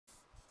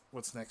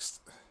What's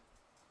next?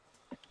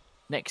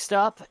 Next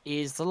up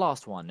is the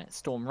last one,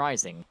 Storm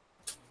Rising.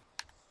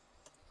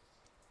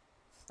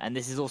 And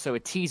this is also a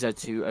teaser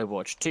to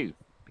Overwatch 2,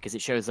 because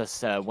it shows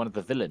us one of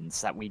the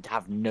villains that we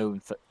have no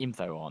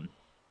info on.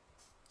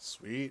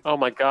 Sweet. Oh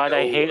my god,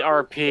 I hate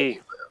RP.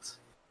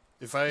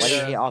 If I Why do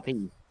you hate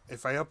RP?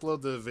 if I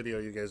upload the video,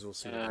 you guys will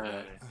see what I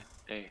got.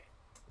 Hey,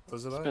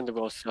 Was it on?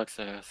 Spendable sucks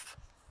ass.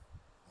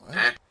 What?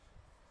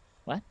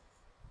 What?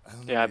 I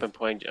don't know. Yeah, I've been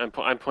playing. I'm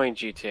playing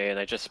GTA, and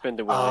I just spin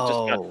the wheel. I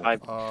just got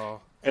 5.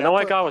 Oh. And all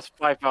I got was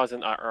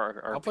 5,000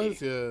 RP. I'll play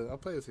with you. I'll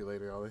play with you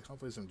later, Ollie. I'll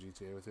play some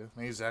GTA with you.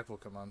 Maybe Zach will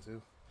come on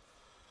too.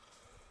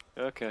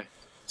 Okay.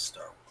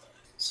 Star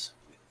Wars.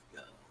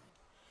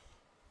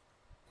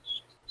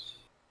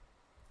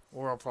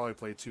 Or I'll probably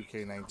play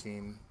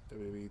 2K19,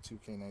 WWE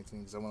 2K19,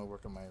 because I want to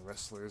work on my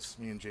wrestlers.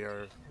 Me and JR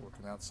are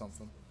working out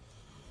something.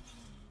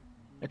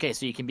 Okay,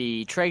 so you can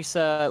be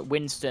Tracer,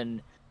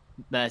 Winston,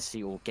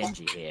 Mercy, or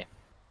Genji here.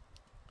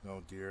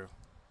 Oh dear.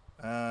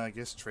 I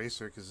guess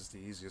Tracer, because it's the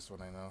easiest one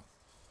I know.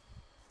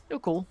 Oh,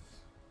 cool.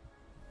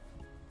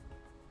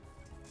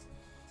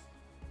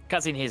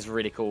 Cutscene here is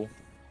really cool.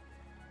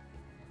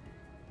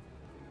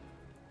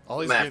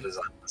 Ollie's Map getting,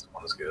 design this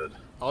one is good.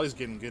 Ollie's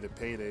getting good at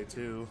Payday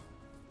too.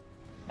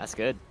 That's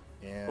good.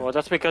 Yeah. Well,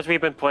 that's because we've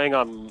been playing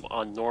on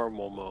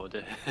normal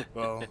mode.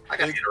 Well, I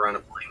gotta get around to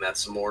playing that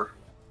some more.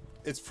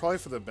 it's probably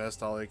for the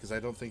best, Ollie, because I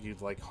don't think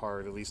you'd like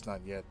hard, at least not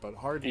yet. But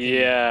hard,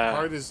 Yeah.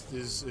 hard is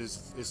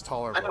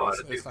tolerable. I know how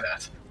to do It's not,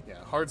 that.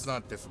 yeah, hard's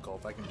not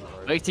difficult. I can do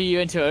hard. Wait till you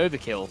enter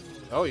Overkill.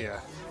 Oh yeah.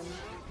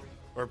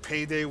 Or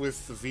Payday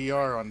with the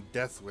VR on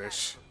Death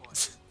Wish.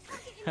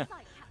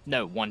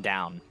 No, one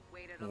down.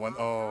 One,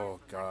 oh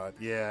god,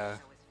 yeah.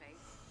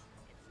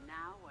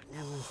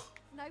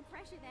 No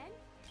pressure then.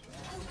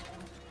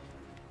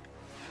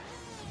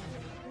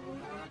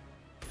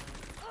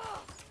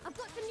 I've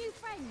got some new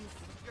friends.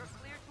 You're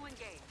clear to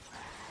engage.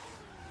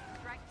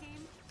 Strike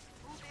team.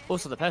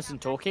 Also, the person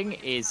talking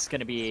is going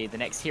to be the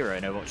next hero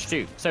in Overwatch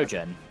 2,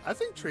 Sojourn. I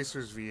think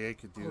Tracer's VA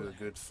could do a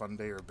good Fun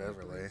Day or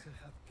Beverly.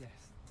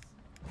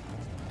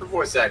 Her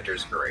voice actor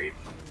is great.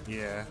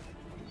 Yeah.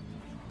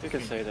 You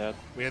can say that.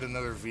 We had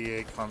another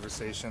VA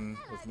conversation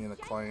with me and a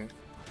client.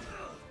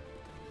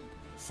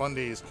 Fun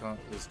Day is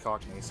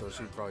Cockney, so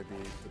she'd probably be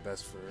the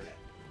best for it.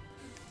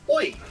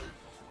 Oi!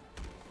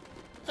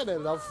 Hello,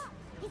 love.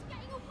 He's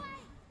getting away.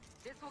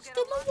 This will get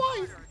Still a lot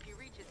away. harder if he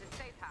reaches his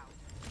safe house.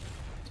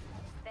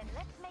 Then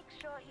let's make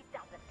sure he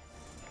doesn't.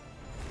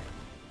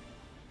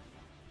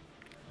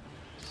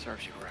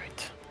 Serves you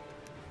right.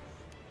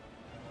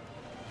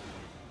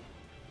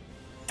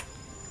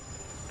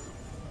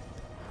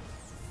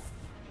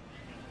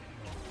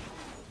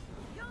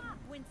 You're up,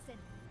 Winston.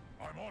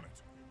 I'm on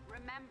it.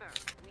 Remember,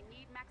 we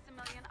need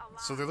Maximilian alive.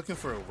 So they're looking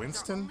for a Your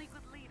Winston? only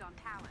good lead on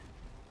Talon.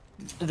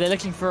 They're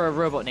looking for a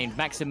robot named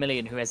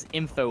Maximilian who has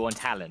info on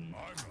Talon.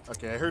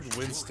 Okay, I heard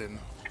Winston.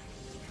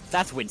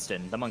 That's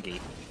Winston, the monkey.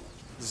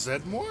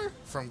 Zedmore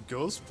from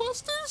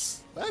Ghostbusters?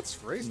 That's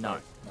racist. No.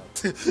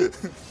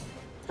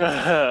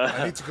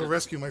 I need to go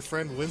rescue my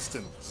friend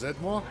Winston.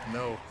 Zedmore?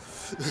 No.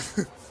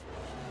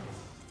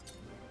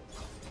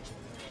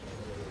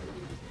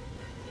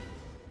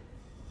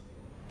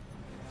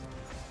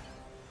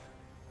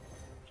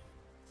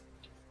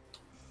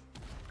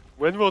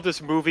 When will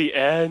this movie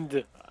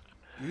end?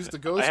 Use the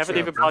ghost I haven't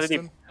trap, even bought any.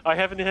 Winston. I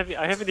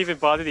haven't even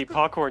bought any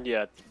popcorn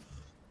yet.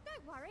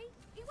 Don't worry.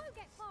 He won't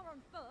get far on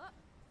foot.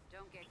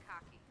 Don't get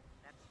cocky.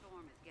 That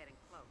storm is getting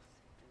close.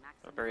 And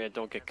I bury it,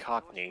 don't get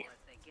cockney.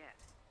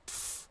 I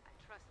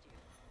trust you.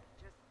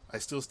 Just I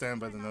still stand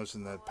by the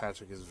notion that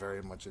Patrick is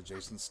very much a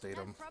Jason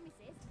Statham. No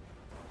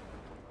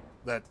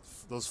promises.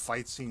 Those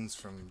fight scenes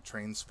from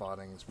Train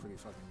Spotting is pretty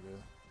fucking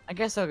good. I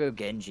guess I'll go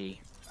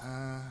Genji.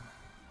 Yeah,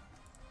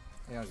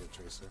 I'll get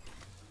Tracer.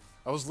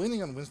 I was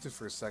leaning on Winston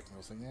for a second. I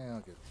was like, yeah,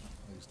 I'll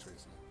use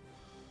Tracer.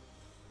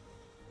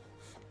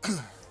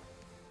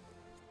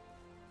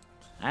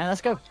 And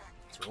let's go.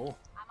 Let's roll.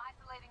 I'm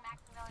isolating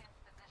Maximilian's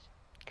position.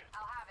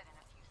 I'll have it in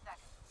a few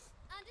seconds.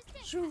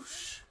 Understood.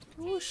 Swoosh,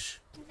 whoosh,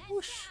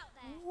 whoosh,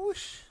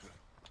 whoosh,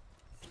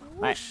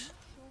 Right. whoosh.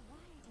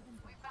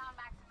 We found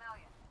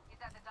Maximilian. He's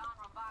at the Dawn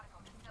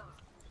Robotical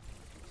Distillery.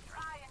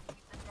 Try and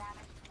keep the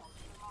damage to a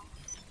minimum.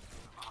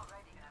 I'm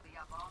already gonna be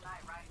up all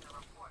night writing the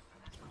report for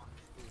this one.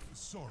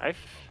 Sorry.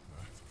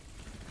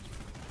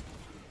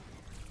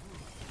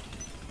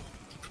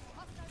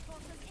 Hostile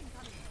forces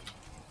incoming.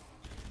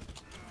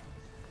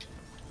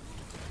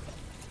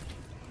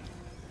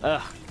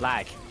 Ugh,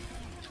 lag.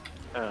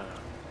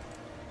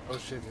 Oh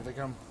shit, here they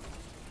come.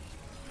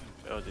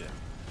 Oh dear.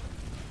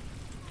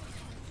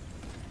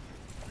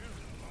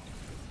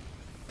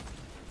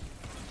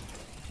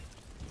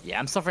 Yeah,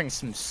 I'm suffering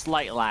some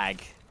slight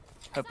lag.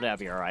 Hopefully I'll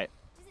be alright.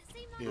 Does it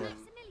seem like Yeah.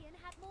 Maximilian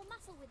had more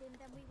muscle with him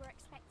than we were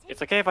expecting?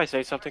 It's okay if I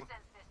say something.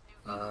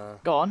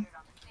 Go on.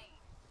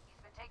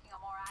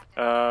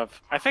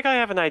 I think I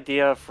have a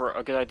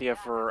good idea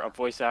for a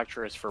voice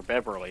actress for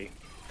Beverly.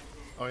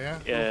 Oh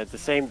yeah? The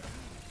same.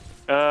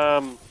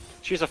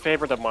 She's a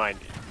favorite of mine.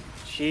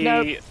 She.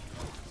 Nope.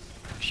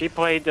 She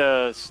played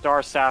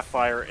Star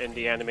Sapphire in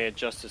the animated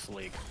Justice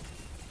League.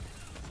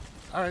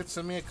 Alright,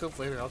 send me a clip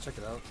later. I'll check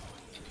it out.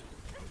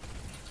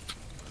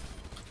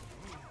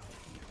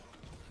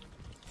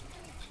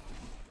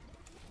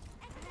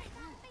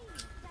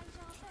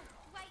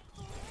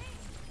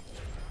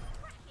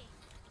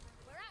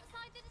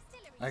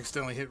 I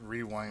accidentally hit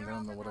rewind. I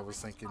don't know what I was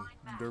thinking.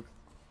 Derp.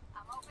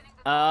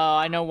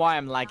 I know why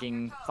I'm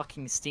lagging.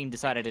 Fucking Steam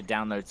decided to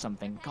download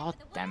something. God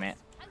damn it.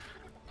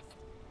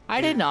 I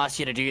didn't ask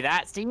you to do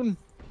that, Steam.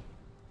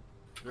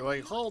 You're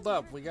like, hold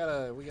up, we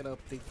gotta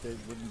update the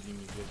wooden game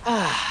you did.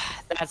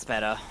 Ah, that's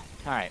better.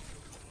 Alright.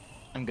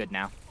 I'm good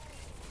now.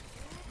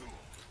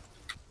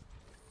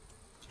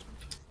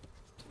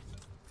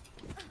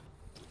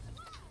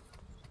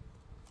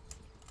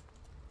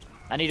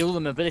 I need all the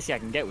mobility I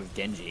can get with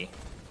Genji.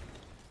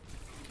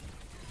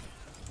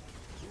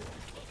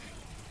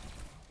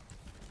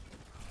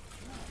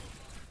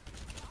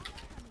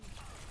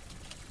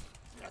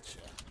 Gotcha.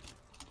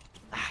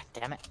 Ah,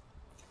 damn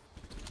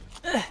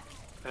it.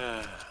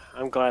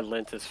 I'm glad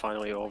Lent is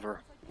finally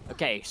over.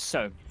 Okay,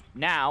 so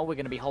now we're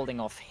going to be holding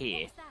off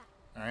here.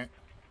 Alright.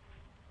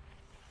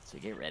 So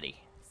get ready.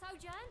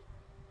 Sojourn?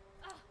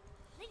 Oh,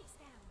 links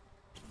down.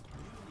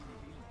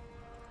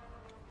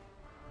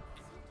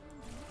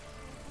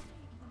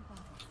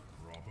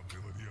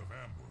 Probability of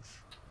ambush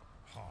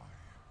high.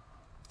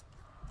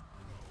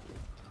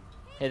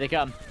 Here they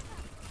come.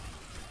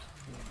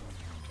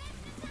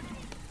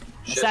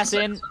 Shit,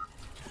 Assassin! sex.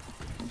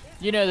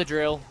 You know the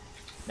drill.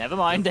 Never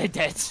mind, they're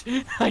dead.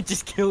 I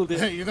just killed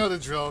it. You know the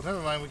drill. Never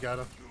mind, we got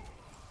him.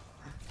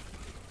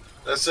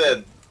 That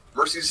said,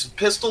 Mercy's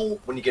pistol,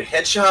 when you get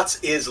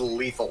headshots, is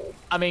lethal.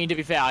 I mean, to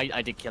be fair,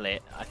 I did kill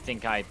it. I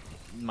think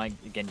my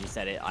Genji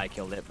said it, I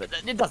killed it, but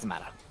it doesn't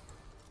matter.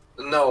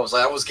 No,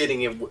 I was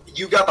getting it.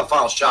 You got the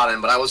final shot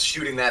in, but I was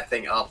shooting that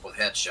thing up with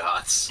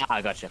headshots. Ah,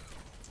 I gotcha.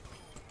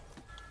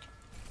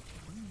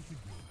 What do you think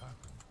will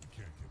happen if we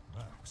can't get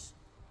Max?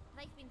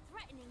 They've been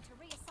threatening to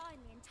reassign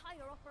the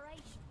entire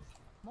operation.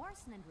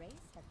 Morrison and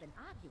Race have been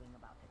arguing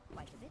about it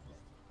quite a bit.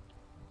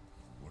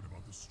 What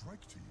about the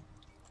strike team?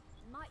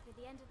 Might be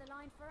the end of the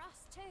line for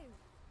us too.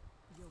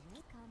 You're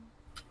welcome.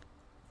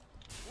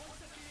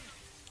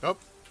 Oh.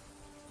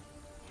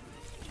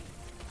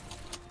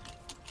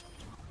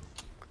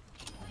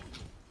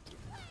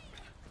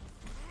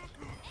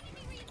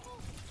 Enemy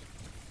reinforcements.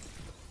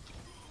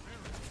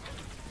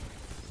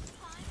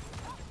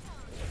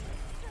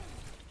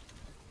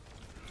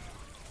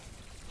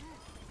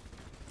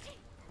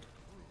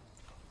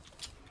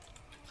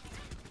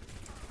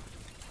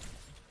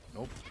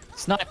 Nope.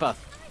 Sniper.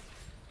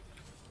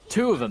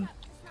 Two of them.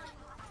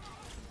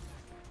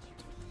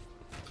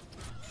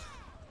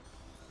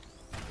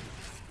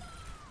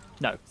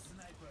 No.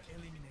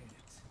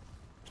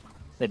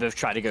 They both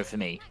try to go for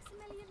me.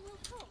 Maximilian will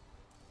talk.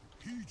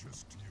 He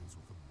just deals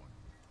with the money.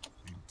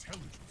 The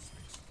intelligence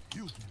thinks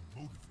he'll be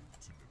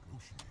motivated to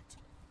negotiate.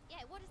 Yeah,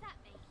 what does that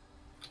mean?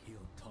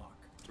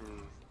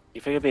 You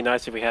think it'd be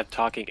nice if we had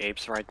talking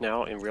apes right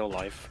now in real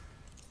life?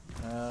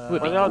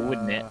 Would be Without- cool,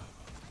 wouldn't it?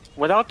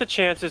 Without the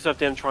chances of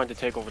them trying to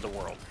take over the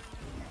world.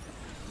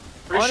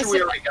 Pretty sure we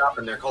Honestly- already got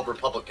them. They're called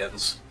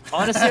Republicans.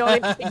 Honestly,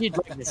 I think you'd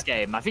like this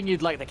game. I think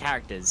you'd like the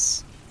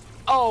characters.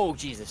 Oh,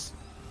 Jesus.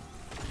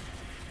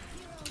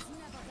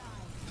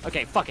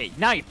 Okay, fuck it.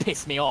 Now you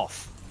piss me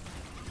off.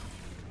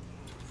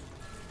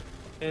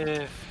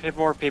 If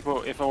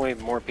only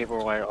more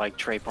people were like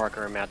Trey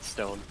Parker and Matt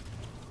Stone.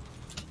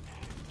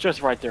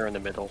 Just right there in the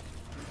middle.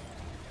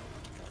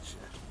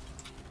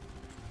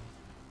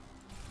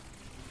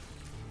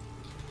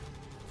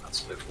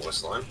 That's a good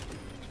voice line.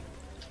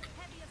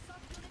 Heavy assault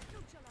on the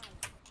future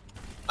line.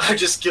 I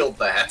just killed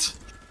that.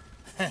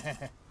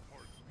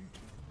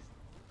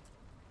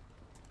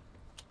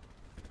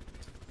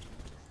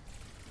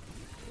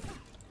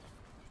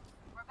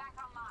 We're back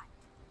online.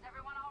 Is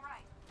everyone all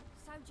right?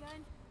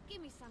 Sojourn,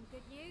 give me some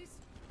good news.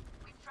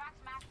 We've tracked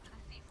Max to the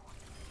C4.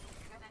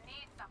 You're gonna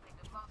need something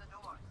to blow the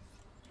doors.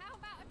 How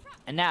about a truck?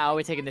 And now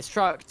we're taking this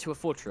truck to a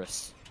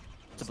fortress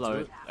to blow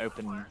do it.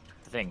 open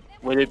the thing.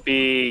 Would it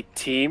be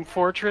Team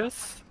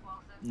Fortress?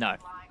 No,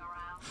 Flying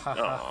around. Ha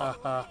ha ha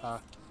ha ha.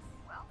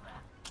 Well then,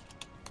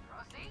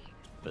 proceed.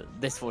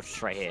 but this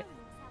fortress right here.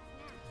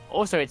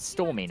 Also, it's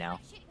stormy now.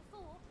 Shit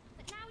before,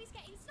 but now he's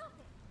getting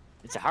sloppy.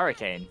 It's a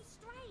hurricane. Seems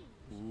strange.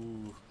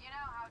 Ooh. You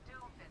know how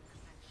Doomfist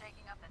has been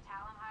shaking up the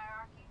talent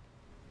hierarchy?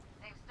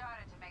 They've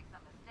started to make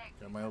some mistakes.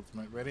 Got my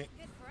ultimate ready.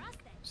 Good for us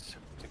then.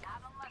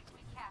 Not unless we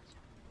catch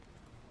them.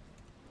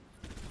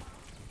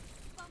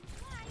 Fun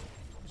play.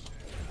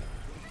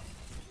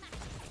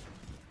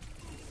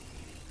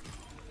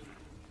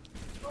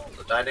 Oh,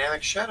 the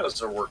dynamic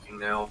shadows are working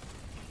now.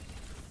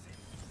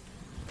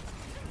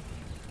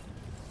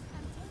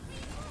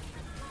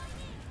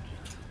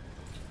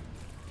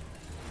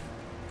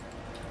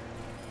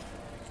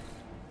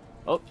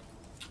 Oh,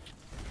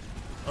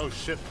 Oh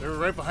shit, they were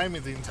right behind me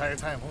the entire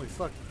time. Holy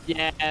fuck.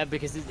 yeah,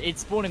 because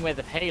it's spawning where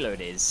the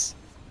payload is.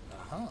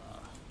 Uh-huh.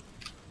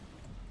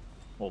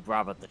 Or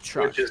rather, the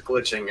truck. Which is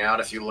glitching out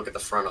if you look at the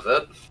front of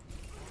it.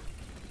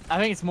 I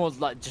think it's more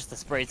like just the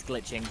spray's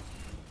glitching.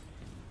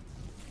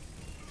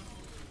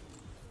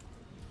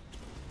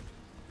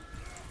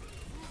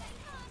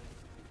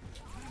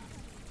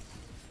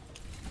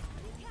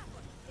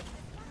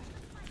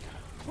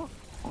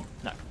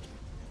 No.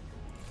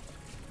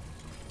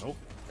 Nope.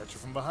 Got you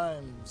from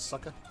behind,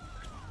 sucker.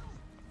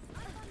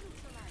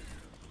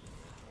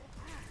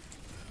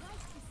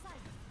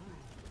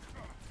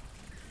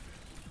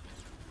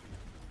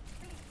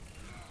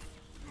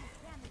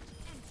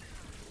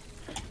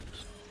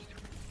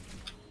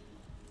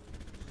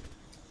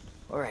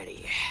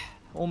 Alrighty.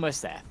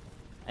 Almost there.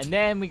 And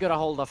then we gotta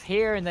hold off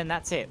here, and then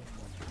that's it.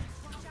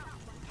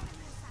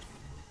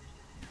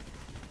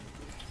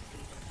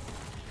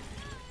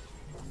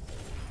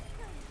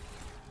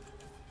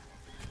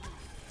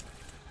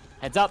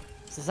 Heads up!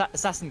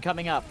 Assassin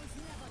coming up.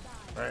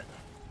 Right.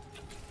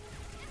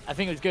 I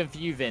think it was going for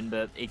you, Vin,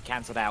 but it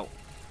cancelled out.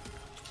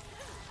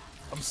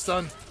 I'm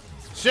stunned.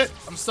 Shit!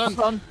 I'm stunned.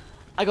 Hold on.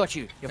 I got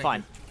you. You're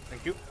fine.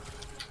 Thank you.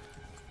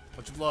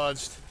 Much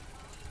obliged.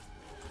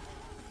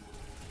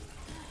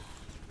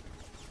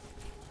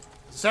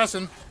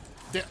 Assassin!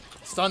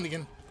 Stunned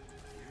again.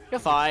 You're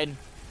fine.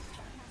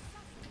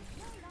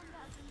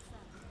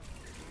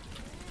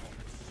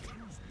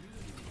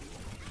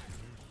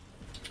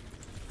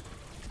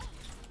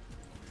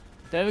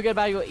 Don't forget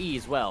about your E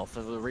as well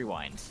for the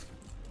rewind.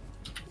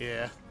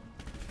 Yeah.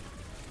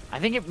 I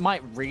think it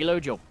might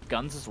reload your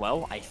guns as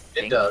well. I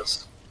think. It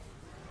does.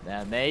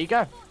 And there you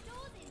go. Max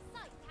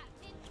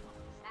is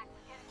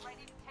getting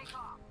ready to take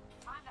off.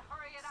 Time to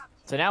hurry it up.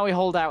 So now we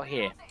hold out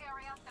here. Close the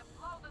area and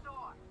blow the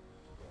door.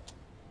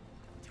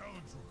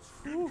 Talon troops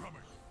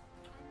incoming.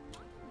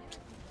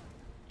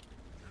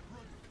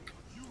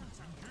 Units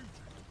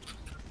engaging.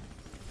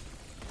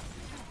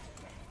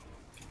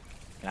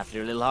 Gonna have to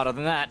do a little harder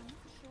than that.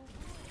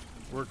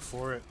 Work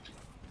for it.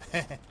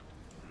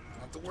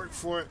 Have to work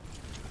for it.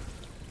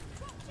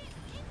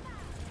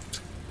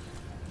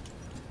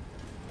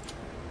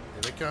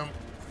 Here they come.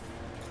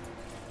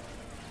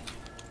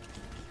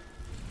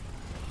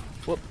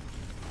 Whoop.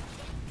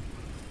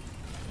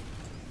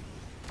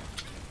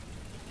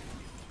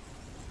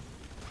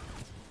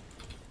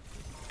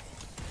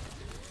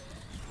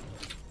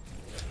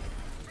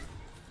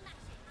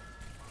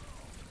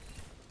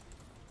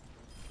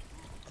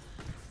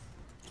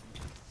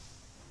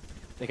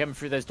 They're coming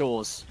through those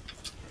doors.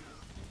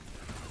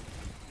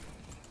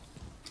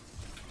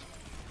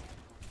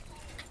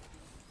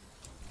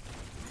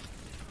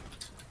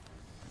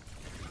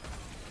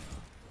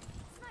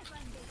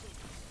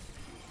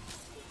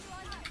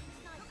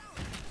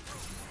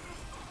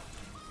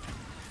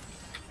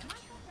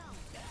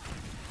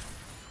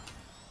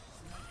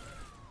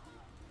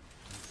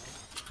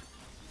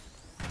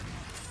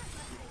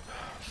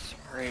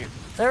 Great.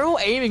 They're all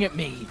aiming at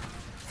me.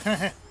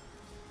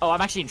 Oh,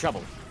 I'm actually in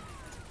trouble.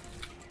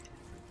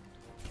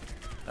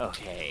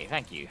 Okay,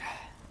 thank you.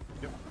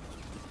 Yep.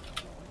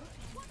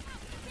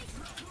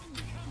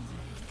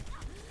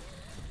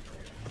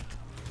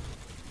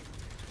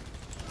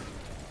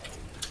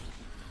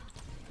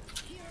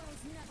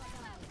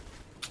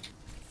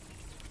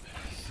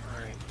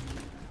 Sorry.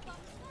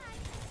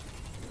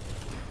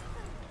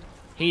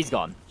 He's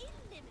gone.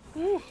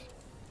 Woo.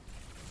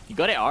 You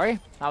got it, Ari.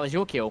 That was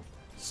your kill.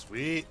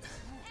 Sweet.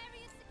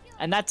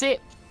 And that's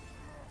it.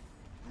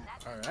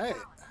 Alright.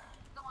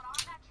 Someone on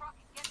that truck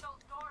and get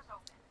those doors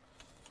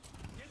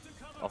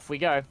open. Off we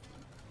go.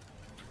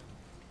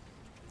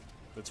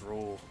 Let's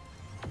roll.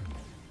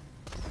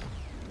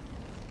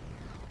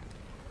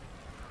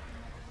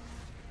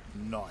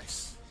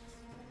 Nice.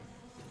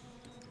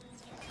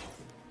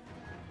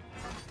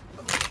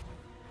 Going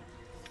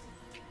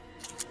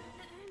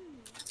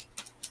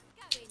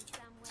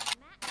somewhere,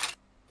 Matt.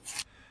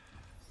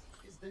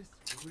 Is this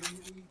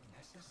really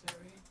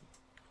necessary?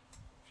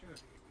 Surely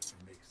we can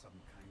make some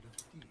kind of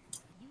deal.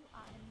 You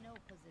are in no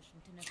position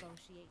to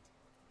negotiate.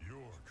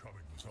 You're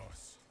coming with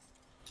us.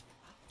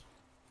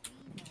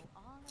 We know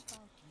all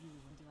about you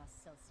and your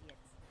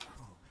associates.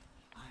 Oh,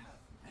 I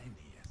have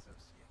many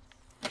associates.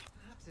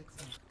 Perhaps it's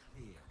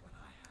unclear what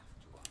I have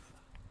to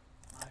offer.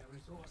 My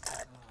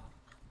resources are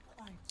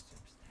quite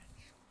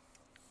substantial.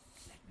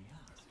 Let me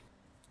ask,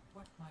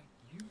 what might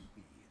you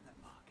be in the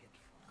market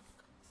for?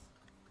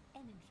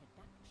 An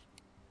introduction.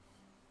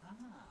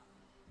 Ah,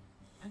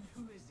 and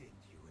who is it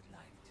you would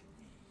like to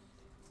meet?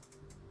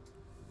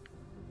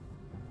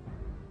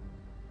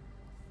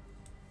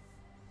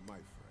 My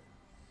friend,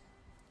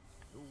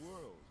 the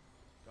world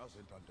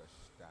doesn't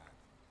understand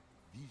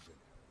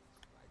visionaries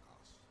like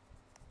us.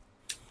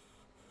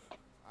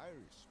 I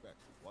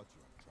respect what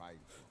you're trying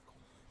to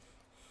accomplish.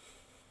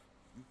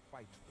 You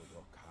fight for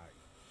your kind.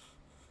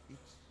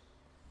 It's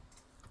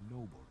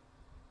noble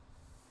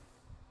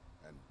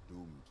and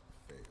doomed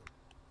to fail.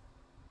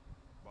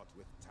 But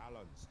with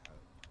Talon's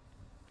help,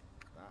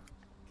 that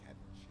can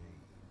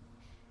change.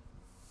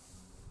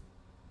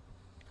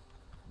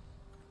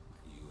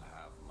 You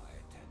have my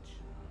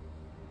attention.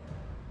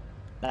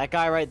 That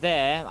guy right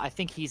there, I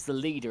think he's the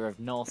leader of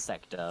North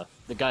Sector.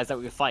 The guys that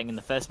we were fighting in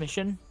the first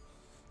mission.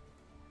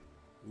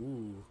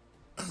 Ooh.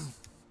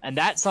 And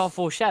that's our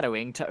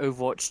foreshadowing to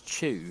Overwatch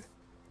 2.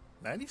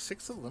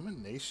 96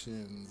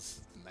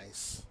 eliminations.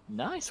 Nice.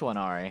 Nice one,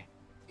 Ari.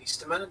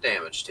 Least amount of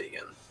damage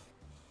taken.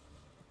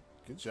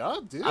 Good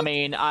job, dude. I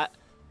mean, I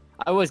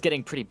was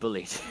getting pretty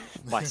bullied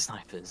by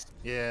snipers.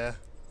 Yeah.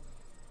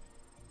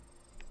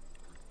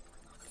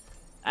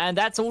 And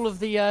that's all of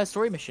the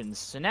story missions.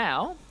 So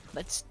now,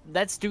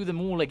 let's do them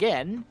all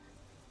again,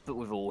 but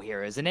with all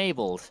heroes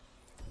enabled.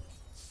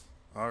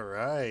 All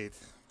right.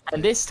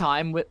 And this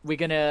time, we're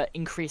going to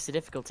increase the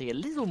difficulty a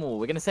little more.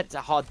 We're going to set it to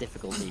hard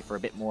difficulty for a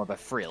bit more of a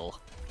thrill.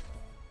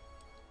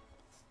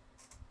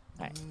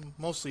 Right.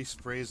 Mostly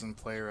sprays and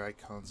player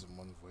icons in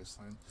one voice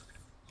line.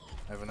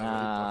 I haven't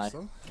already touched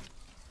them.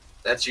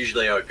 That's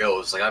usually how it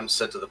goes. Like, I'm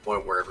set to the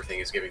point where everything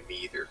is giving me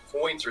either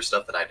coins or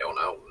stuff that I don't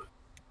own.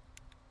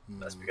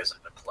 That's because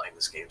I've been playing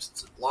this game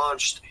since it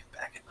launched,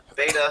 back in the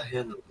beta,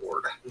 and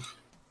Lord.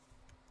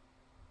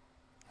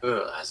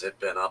 Has it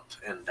been up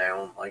and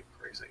down like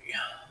crazy.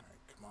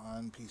 Come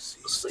on,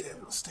 PC.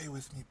 Stay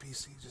with me,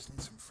 PC. Just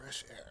need some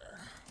fresh air.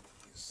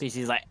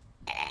 PC's like...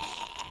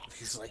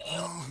 He's like,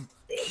 no,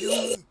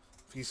 kill me.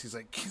 PC's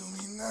like, kill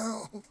me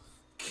now.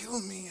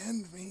 Kill me,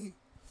 end me.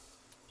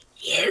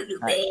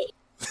 Right.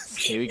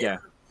 Here we go.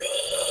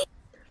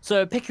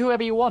 So pick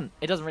whoever you want.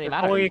 It doesn't really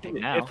matter who you pick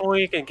now. If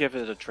only you can give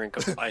it a drink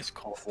of ice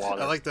cold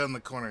water. I like that in the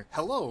corner.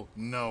 Hello?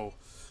 No.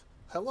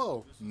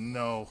 Hello?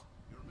 No.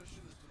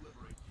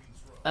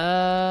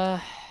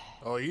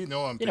 Oh, you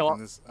know I'm picking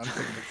this. I'm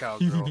picking the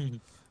cowgirl.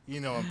 You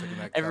know I'm picking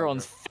that cowgirl.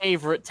 Everyone's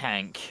favorite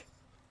tank.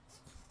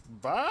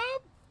 Bob,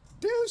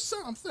 do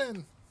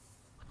something.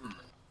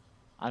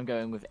 I'm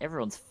going with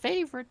everyone's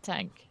favorite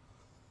tank.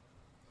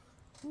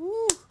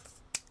 Woo.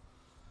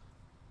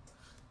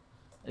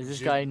 Is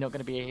this guy not going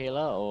to be a healer?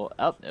 Or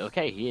oh,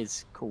 okay, he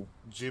is. Cool.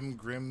 Jim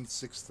Grimm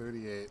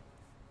 638.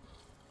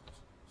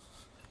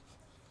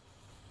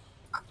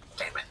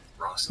 Damn it,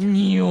 Ross.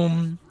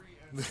 Nyum.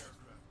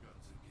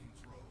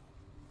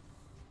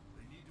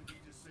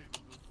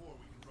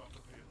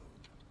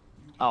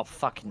 Oh,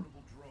 fucking...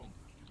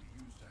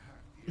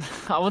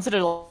 I wanted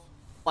to,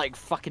 like,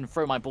 fucking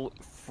throw my ball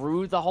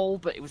through the hole,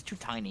 but it was too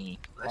tiny.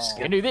 I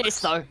can do this,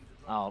 though!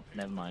 Oh,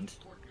 never mind.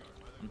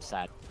 I'm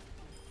sad.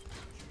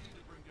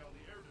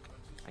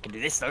 I can do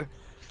this, though.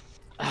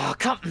 Oh,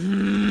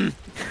 come...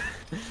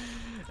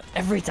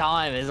 Every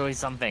time, there's always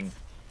something.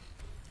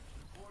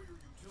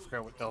 I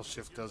forgot what L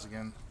shift does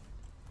again.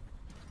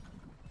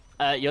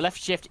 Your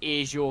left shift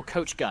is your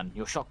coach gun,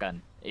 your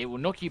shotgun. It will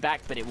knock you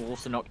back, but it will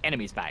also knock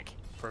enemies back.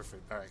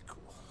 Perfect. All right,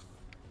 cool.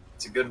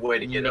 It's a good way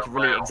to get make a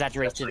around. really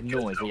exaggerated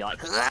noise where you're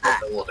like...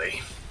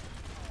 Ability.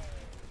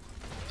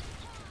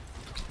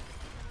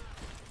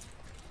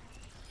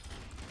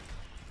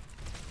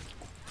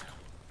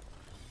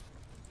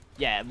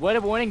 Yeah, word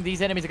of warning,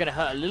 these enemies are going to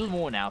hurt a little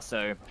more now,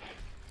 so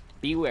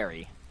be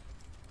wary.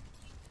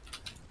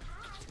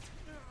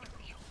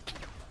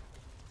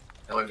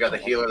 And we've got the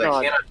healer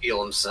that cannot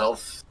heal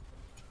himself.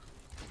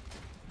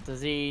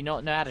 Does he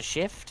not know how to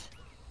shift?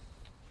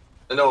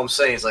 I know what I'm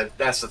saying is like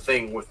that's the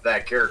thing with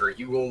that character.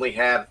 You only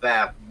have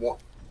that one,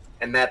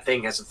 and that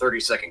thing has a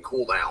 30-second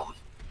cooldown.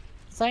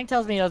 Something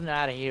tells me he doesn't know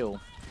how to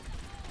heal.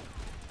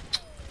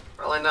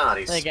 Probably not.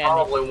 He's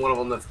probably one of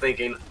them that's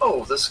thinking,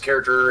 "Oh, this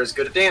character is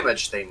good at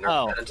damage." They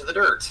nerf that into the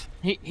dirt.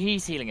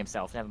 He's healing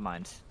himself. Never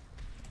mind.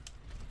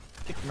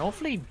 It's an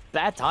awfully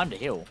bad time to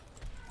heal.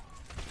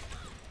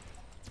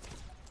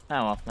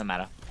 Oh well, no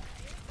matter.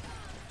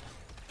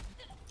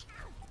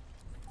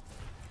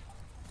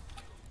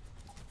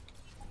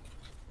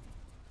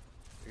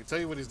 I can tell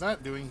you what he's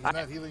not doing. He's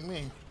not healing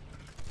me.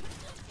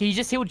 He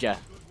just healed you.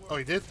 Oh,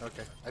 he did?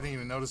 Okay. I didn't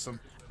even notice him.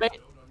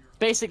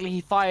 Basically,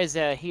 he fires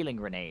healing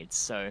grenades,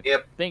 so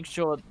make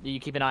sure that you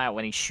keep an eye out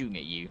when he's shooting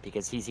at you,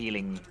 because he's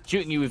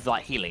shooting you with,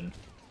 like, healing.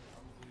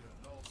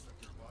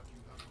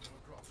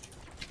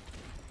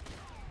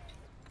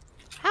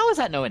 How is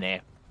that no one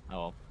here? Oh,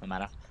 well, no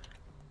matter.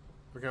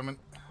 We're coming.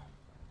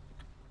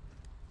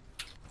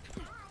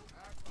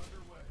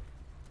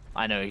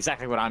 I know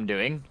exactly what I'm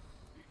doing.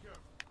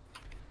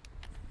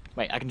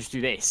 Wait, I can just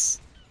do this.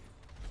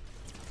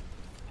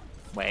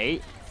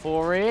 Wait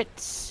for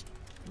it.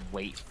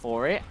 Wait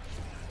for it.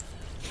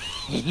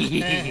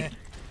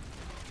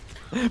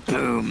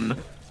 Boom.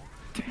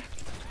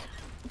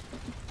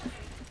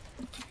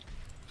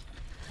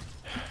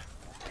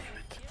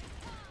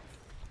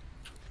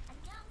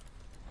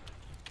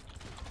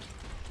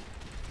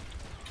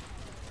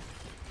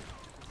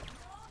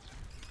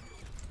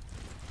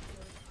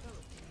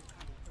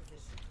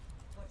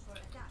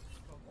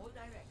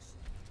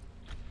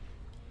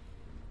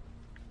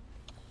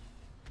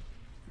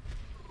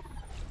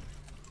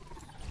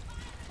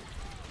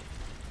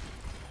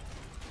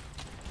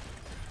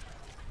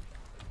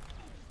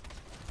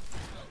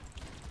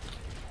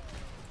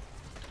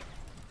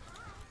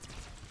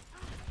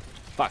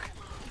 Fuck.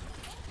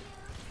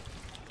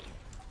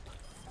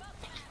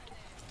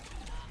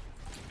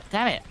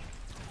 Damn it.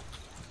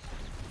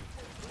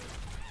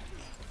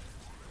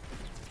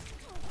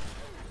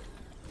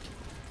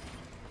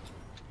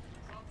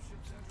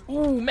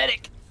 Ooh,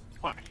 medic.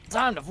 Fuck.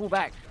 Time to fall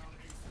back.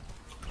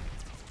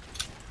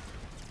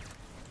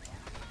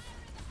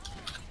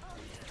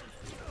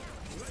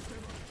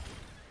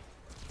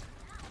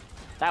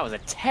 That was a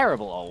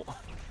terrible ult.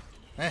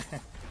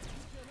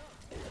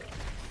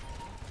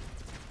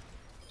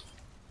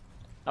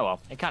 Oh well,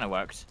 it kind of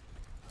worked.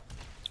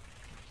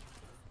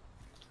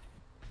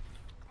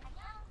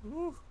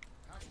 Woo.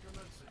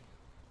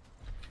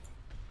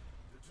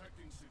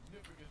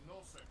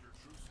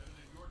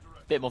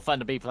 Bit more fun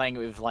to be playing it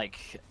with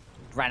like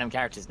random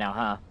characters now,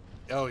 huh?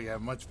 Oh yeah,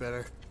 much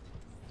better.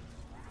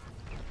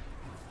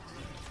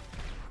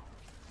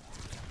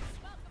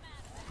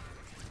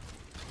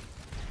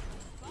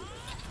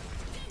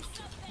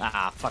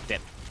 Ah, fucked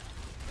it.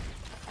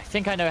 I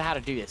think I know how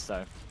to do this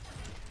though.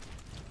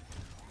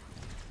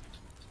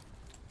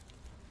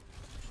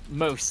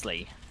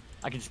 Mostly.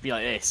 I can just be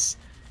like this.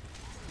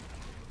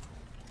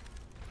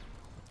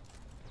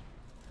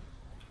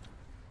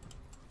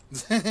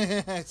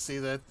 I see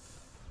that.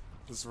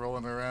 Just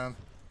rolling around.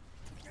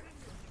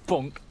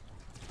 Bonk.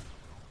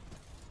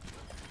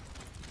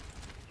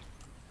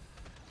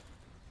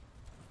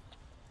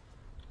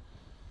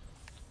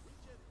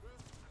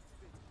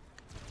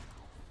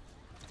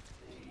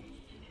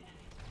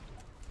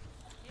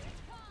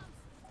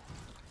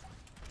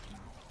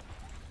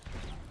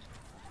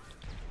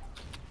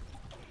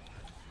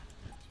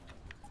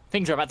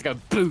 Things are about to go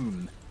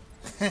boom.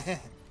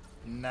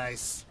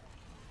 Nice.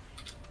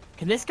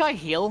 Can this guy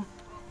heal?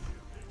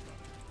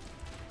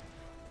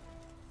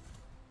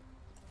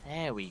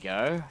 There we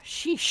go.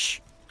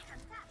 Sheesh.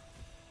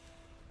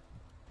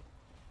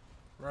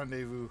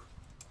 Rendezvous.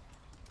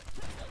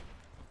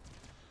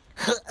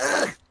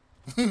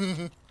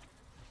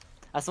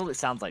 That's all it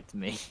sounds like to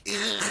me.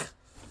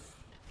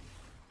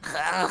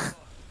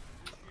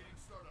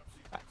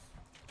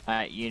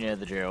 Alright, you know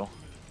the drill.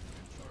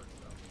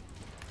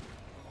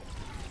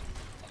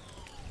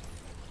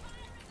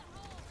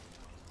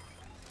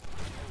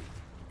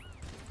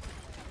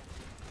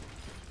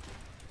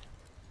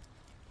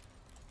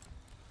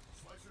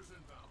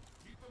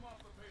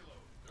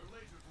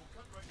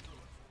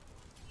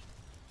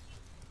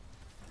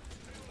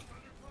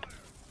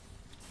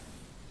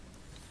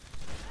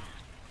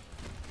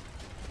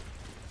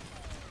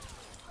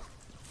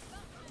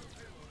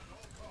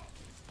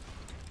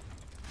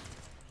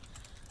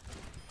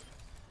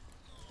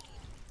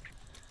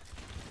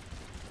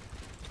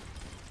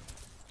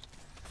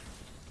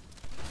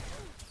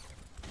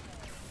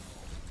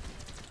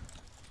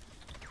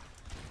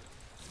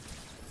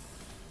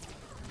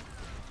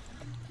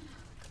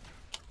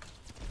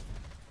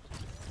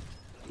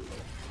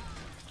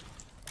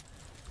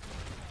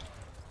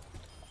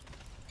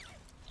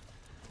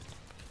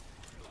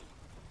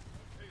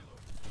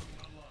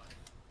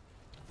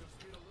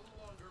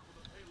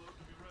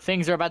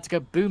 Things are about to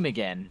go boom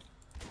again.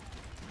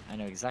 I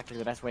know exactly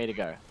the best way to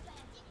go.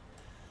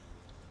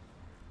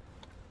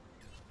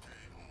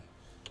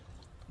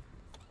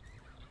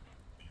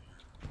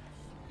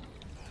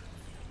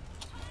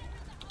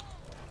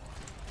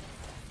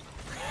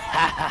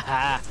 Ha ha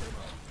ha!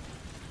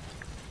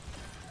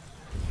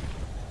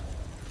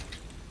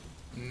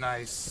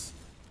 Nice.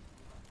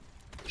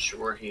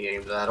 Sure, he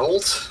aimed that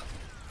ult.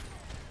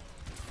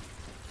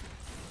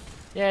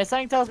 Yeah,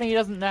 something tells me he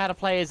doesn't know how to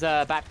play his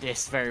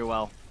Baptist very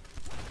well.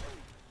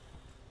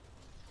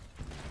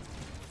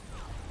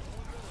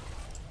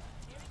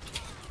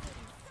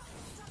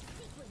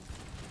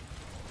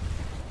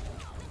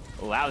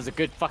 Oh, that was a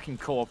good fucking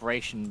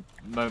cooperation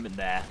moment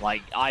there.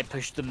 Like, I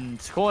pushed them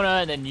to corner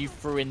and then you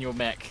threw in your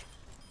mech.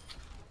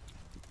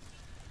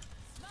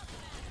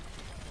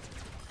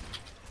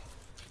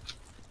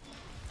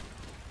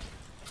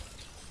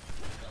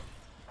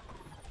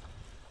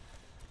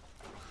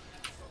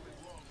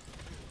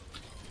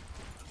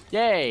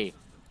 Yay!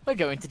 We're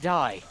going to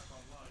die.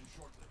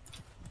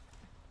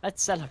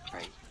 Let's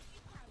celebrate.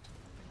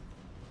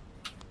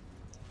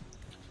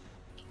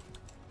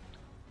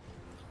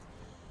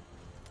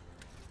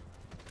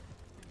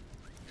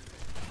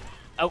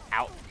 Oh,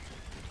 ow.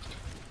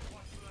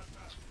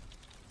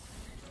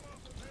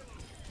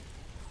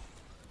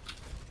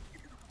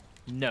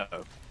 No.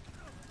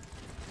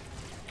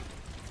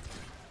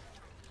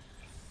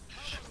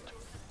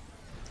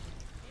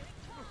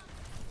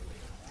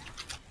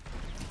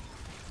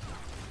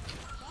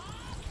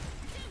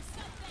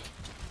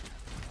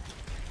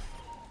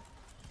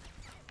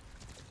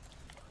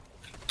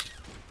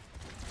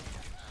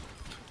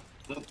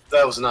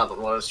 That was not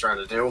what I was trying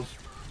to do.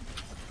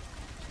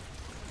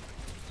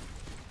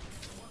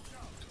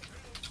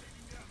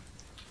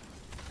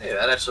 Hey,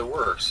 that actually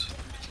works.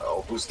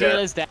 Oh, who's dead?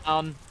 Healer's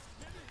down.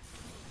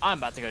 I'm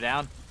about to go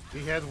down.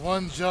 He had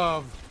one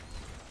job.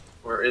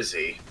 Where is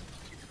he?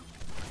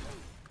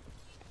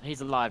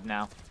 He's alive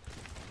now.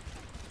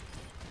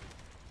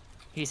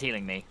 He's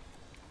healing me.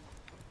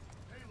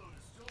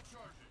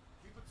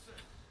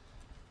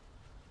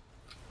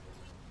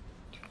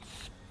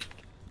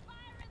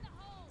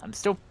 I'm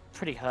still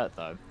pretty hurt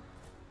though.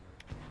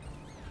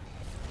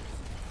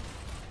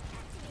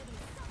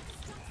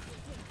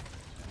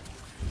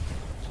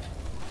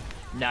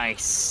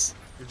 Nice.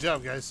 Good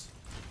job, guys.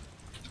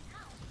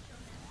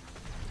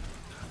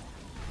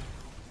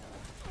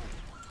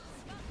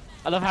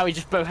 I love how we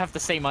just both have the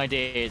same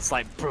idea. It's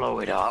like, blow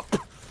it up.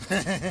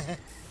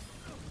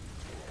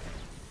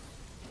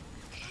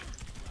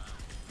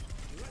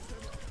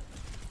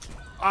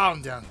 Oh,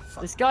 I'm down.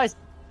 Fuck.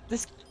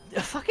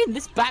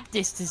 This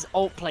Baptist's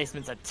ult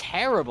placements are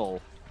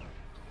terrible.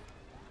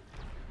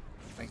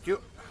 Thank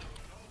you.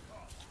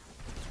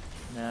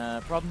 No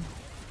problem.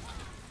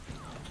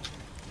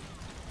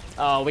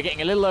 Oh, we're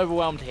getting a little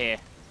overwhelmed here.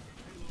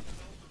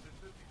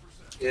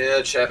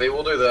 Yeah, Chappie,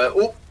 we'll do that.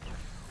 Oop.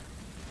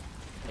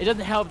 It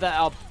doesn't help that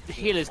our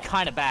healer's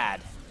kind of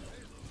bad.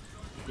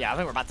 Yeah, I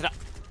think we're about to die.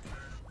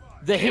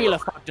 The healer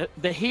fucked it.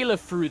 The healer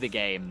threw the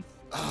game.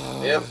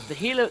 Yep. The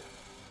healer.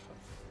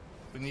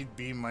 We need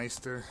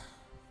B-Meister.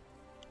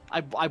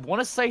 I want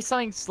to say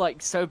something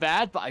like so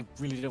bad, but I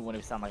really don't want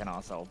to sound like an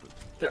asshole.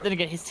 But then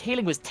again, his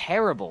healing was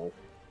terrible.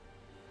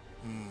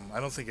 I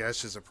don't think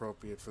Ashe is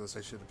appropriate for this.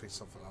 I should have picked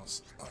something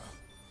else.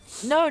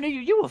 No,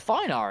 you were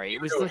fine, Ari.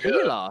 It was the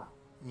healer.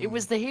 It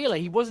was the healer.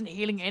 He wasn't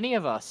healing any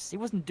of us. He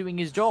wasn't doing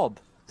his job.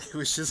 He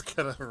was just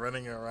kind of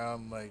running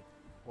around like,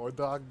 "Oh,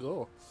 dog,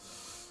 go."